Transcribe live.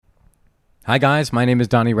Hi guys, my name is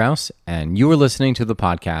Donnie Rouse, and you are listening to the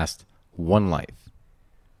podcast One Life.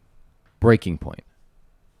 Breaking point.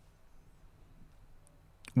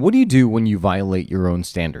 What do you do when you violate your own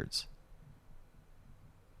standards?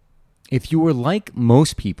 If you were like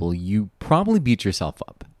most people, you probably beat yourself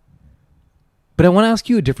up. But I want to ask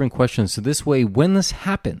you a different question, so this way, when this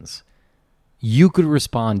happens, you could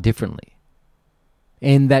respond differently.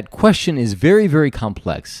 And that question is very, very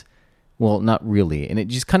complex. Well, not really. And it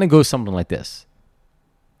just kind of goes something like this.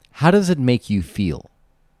 How does it make you feel?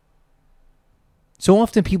 So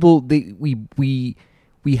often people, we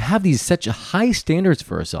have these such high standards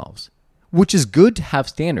for ourselves, which is good to have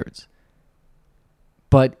standards.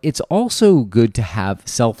 But it's also good to have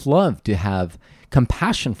self-love, to have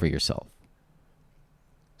compassion for yourself.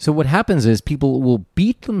 So what happens is people will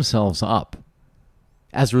beat themselves up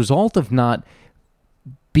as a result of not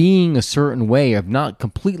being a certain way, of not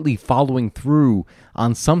completely following through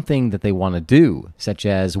on something that they want to do, such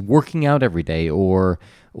as working out every day or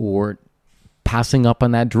passing up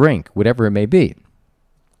on that drink, whatever it may be.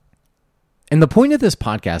 And the point of this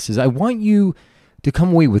podcast is I want you to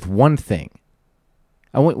come away with one thing.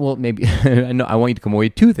 I want you to come away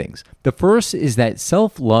with two things. The first is that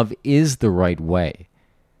self-love is the right way.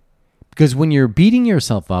 Because when you're beating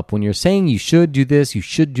yourself up, when you're saying you should do this, you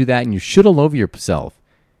should do that, and you should all over yourself,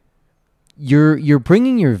 you're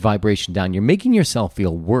bringing your vibration down. You're making yourself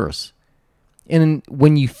feel worse. And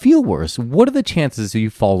when you feel worse, what are the chances of you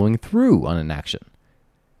following through on an action?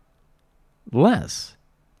 Less.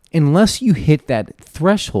 Unless you hit that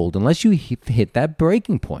threshold, unless you hit that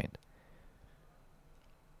breaking point.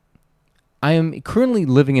 I am currently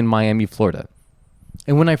living in Miami, Florida.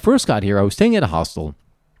 And when I first got here, I was staying at a hostel,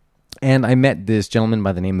 and I met this gentleman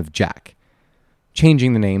by the name of Jack,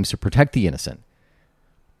 changing the names to protect the innocent.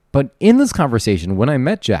 But in this conversation, when I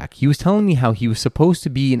met Jack, he was telling me how he was supposed to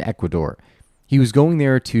be in Ecuador. He was going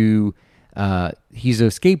there to, he's a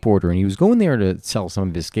skateboarder, and he was going there to sell some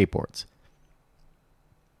of his skateboards.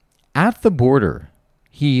 At the border,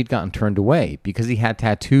 he had gotten turned away because he had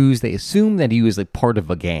tattoos. They assumed that he was like part of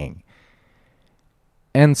a gang.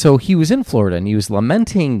 And so he was in Florida, and he was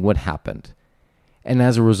lamenting what happened. And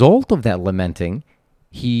as a result of that lamenting,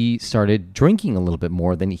 he started drinking a little bit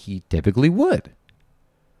more than he typically would,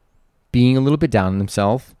 being a little bit down on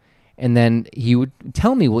himself. And then he would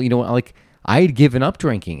tell me, well, like I had given up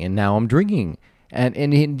drinking and now I'm drinking. And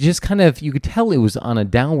it just kind of, you could tell it was on a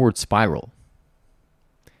downward spiral.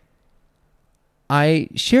 I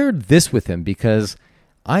shared this with him because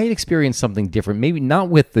I had experienced something different, maybe not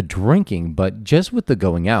with the drinking, but just with the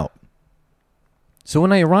going out. So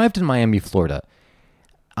when I arrived in Miami, Florida,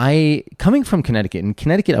 coming from Connecticut, in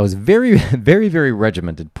Connecticut, I was very, very, very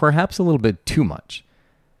regimented, perhaps a little bit too much,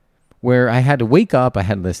 where I had to wake up, I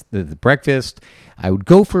had the breakfast, I would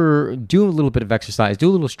do a little bit of exercise, do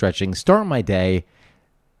a little stretching, start my day,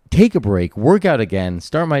 take a break, work out again,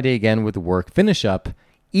 start my day again with the work, finish up,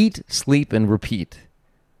 eat, sleep, and repeat.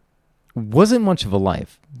 Wasn't much of a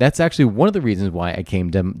life. That's actually one of the reasons why I came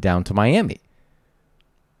down to Miami.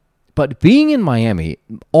 But being in Miami,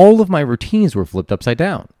 all of my routines were flipped upside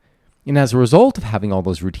down. And as a result of having all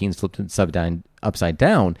those routines flipped upside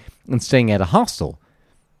down and staying at a hostel,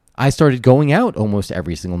 I started going out almost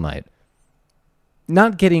every single night.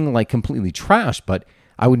 Not getting like completely trashed, but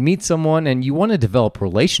I would meet someone and you want to develop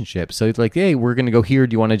relationships. So it's like, hey, we're going to go here.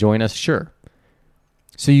 Do you want to join us? Sure.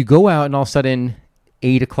 So you go out and all of a sudden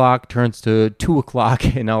 8 o'clock turns to 2 o'clock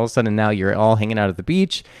and all of a sudden now you're all hanging out at the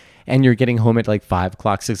beach and you're getting home at like 5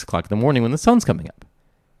 o'clock, 6 o'clock in the morning when the sun's coming up.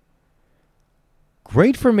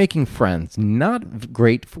 Great for making friends, not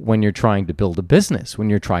great when you're trying to build a business, when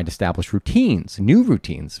you're trying to establish routines, new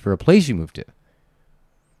routines for a place you move to.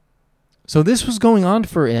 So this was going on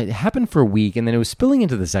it happened for a week, and then it was spilling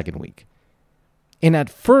into the second week. And at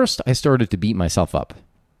first, I started to beat myself up.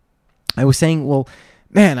 I was saying, well,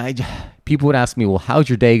 man, people would ask me, well, how's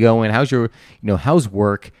your day going? How's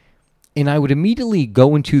work? And I would immediately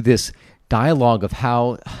go into this dialogue of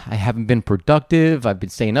how I haven't been productive, I've been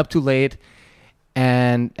staying up too late.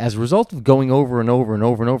 And as a result of going over and over and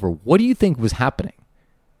over and over, what do you think was happening?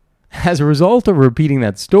 As a result of repeating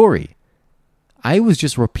that story, I was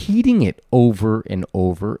just repeating it over and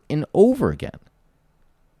over and over again.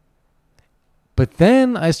 But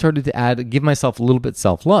then I started to give myself a little bit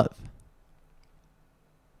self-love.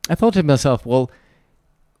 I thought to myself, well,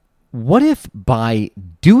 what if by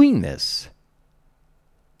doing this,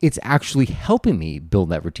 it's actually helping me build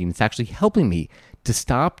that routine? It's actually helping me to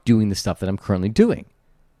stop doing the stuff that I'm currently doing.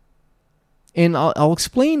 And I'll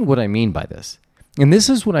explain what I mean by this. And this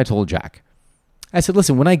is what I told Jack. I said,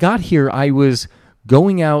 listen, when I got here, I was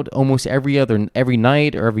going out almost every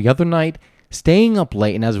night or every other night, staying up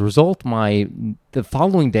late, and as a result, the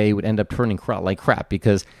following day would end up turning like crap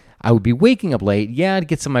because I would be waking up late. Yeah, I'd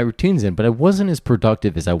get some of my routines in, but I wasn't as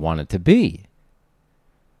productive as I wanted to be.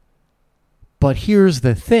 But here's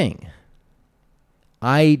the thing.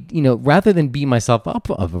 Rather than beat myself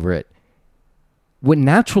up over it, what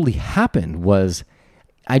naturally happened was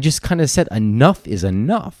I just kind of said, enough is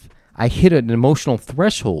enough. I hit an emotional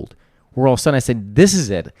threshold where all of a sudden I said, this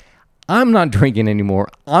is it. I'm not drinking anymore.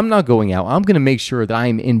 I'm not going out. I'm going to make sure that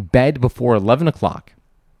I'm in bed before 11 o'clock.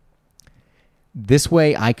 This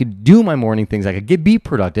way I could do my morning things. I could be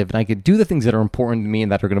productive, and I could do the things that are important to me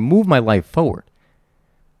and that are going to move my life forward.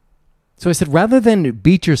 So I said, rather than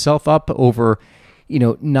beat yourself up over,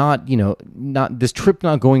 not this trip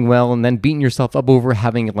not going well, and then beating yourself up over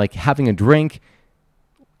having a drink,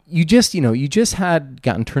 you just had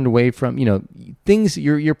gotten turned away from, things,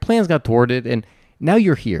 your plans got thwarted, and now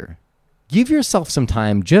you're here. Give yourself some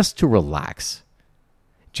time just to relax,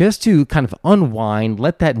 just to kind of unwind,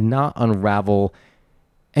 let that knot unravel,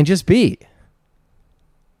 and just be.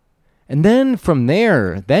 And then from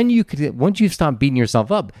there, you could, once you've stopped beating yourself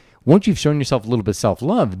up, once you've shown yourself a little bit of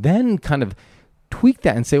self-love, then kind of tweak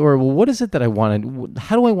that and say, well, what is it that I want?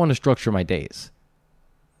 How do I want to structure my days?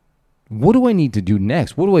 What do I need to do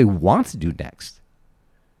next? What do I want to do next?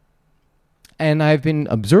 And I've been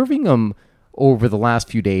observing them over the last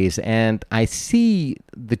few days, and I see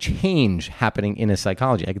the change happening in his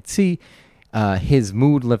psychology. I could see his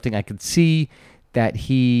mood lifting. I could see that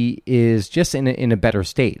he is just in a better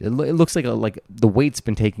state. It looks like the weight's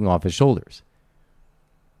been taking off his shoulders.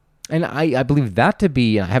 And I believe that to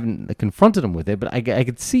be, I haven't confronted him with it, but I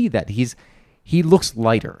could see that he looks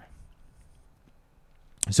lighter.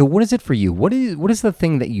 So what is it for you? What is the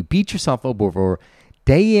thing that you beat yourself up over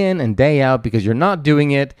day in and day out because you're not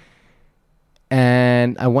doing it?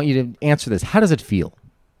 And I want you to answer this. How does it feel?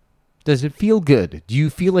 Does it feel good? Do you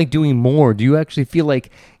feel like doing more? Do you actually feel like,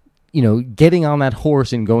 getting on that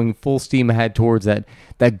horse and going full steam ahead towards that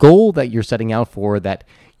goal that you're setting out for that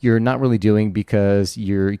you're not really doing because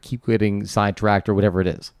you keep getting sidetracked or whatever it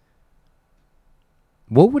is?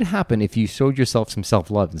 What would happen if you showed yourself some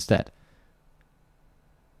self-love instead?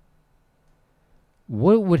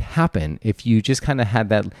 What would happen if you just kind of had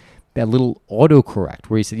that little autocorrect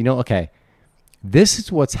where you said, okay, this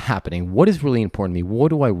is what's happening. What is really important to me? What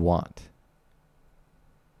do I want?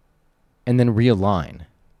 And then realign.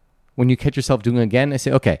 When you catch yourself doing it again, I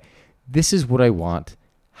say, okay, this is what I want.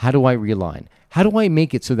 How do I realign? How do I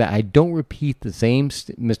make it so that I don't repeat the same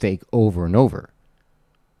mistake over and over?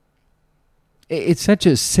 It's such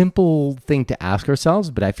a simple thing to ask ourselves,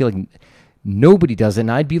 but I feel like nobody does it,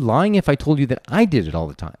 and I'd be lying if I told you that I did it all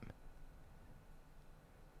the time.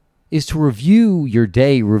 Is to review your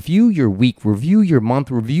day, review your week, review your month,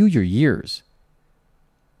 review your years.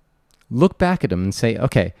 Look back at them and say,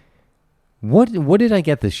 okay, what did I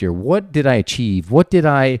get this year? What did I achieve? What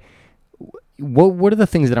are the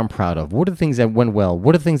things that I'm proud of? What are the things that went well?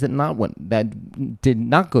 What are the things that did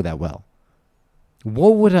not go that well?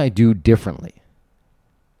 What would I do differently?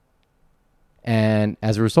 And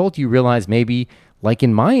as a result, you realize maybe, like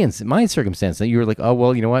in my circumstance, that you're like, oh,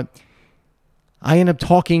 well, you know what? I end up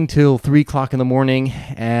talking till 3 o'clock in the morning,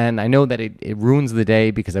 and I know that it ruins the day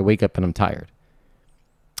because I wake up and I'm tired.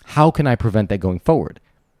 How can I prevent that going forward?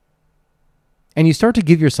 And you start to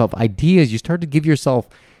give yourself ideas. You start to give yourself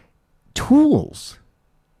tools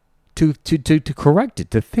to correct it,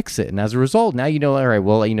 to fix it. And as a result, now all right,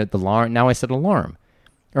 well, the alarm. Now I set an alarm.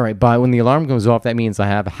 All right, but when the alarm goes off, that means I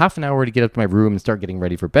have half an hour to get up to my room and start getting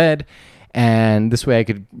ready for bed. And this way I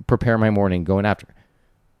could prepare my morning going after.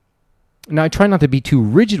 Now, I try not to be too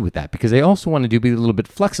rigid with that because I also want to be a little bit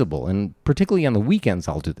flexible. And particularly on the weekends,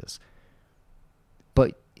 I'll do this.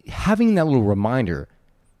 But having that little reminder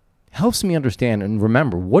helps me understand and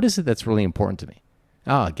remember, what is it that's really important to me?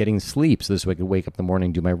 Getting sleep so this way I could wake up in the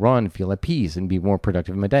morning, do my run, feel at peace, and be more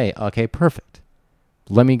productive in my day. Okay, perfect.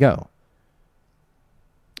 Let me go.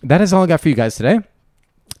 That is all I got for you guys today.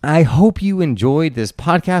 I hope you enjoyed this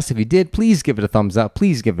podcast. If you did, please give it a thumbs up.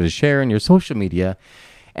 Please give it a share in your social media.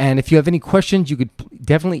 And if you have any questions, you could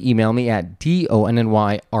definitely email me at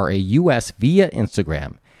DONNYRAUS via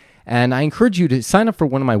Instagram. And I encourage you to sign up for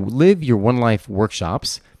one of my Live Your One Life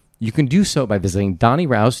workshops. You can do so by visiting Donny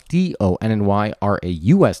Rouse,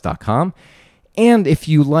 DONNYRAUS.com. And if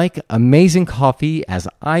you like amazing coffee, as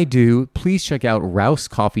I do, please check out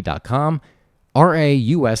rousecoffee.com,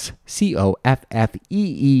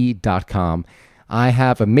 RAUSCOFFEE.com. I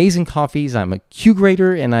have amazing coffees. I'm a Q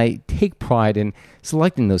grader, and I take pride in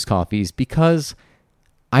selecting those coffees because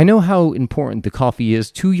I know how important the coffee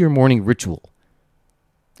is to your morning ritual.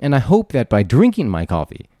 And I hope that by drinking my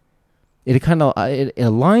coffee, It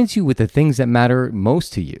aligns you with the things that matter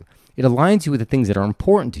most to you. It aligns you with the things that are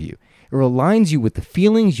important to you. It aligns you with the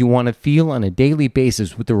feelings you want to feel on a daily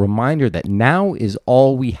basis, with the reminder that now is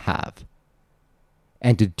all we have,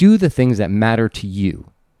 and to do the things that matter to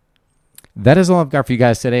you. That is all I've got for you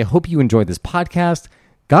guys today. I hope you enjoyed this podcast.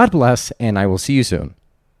 God bless, and I will see you soon.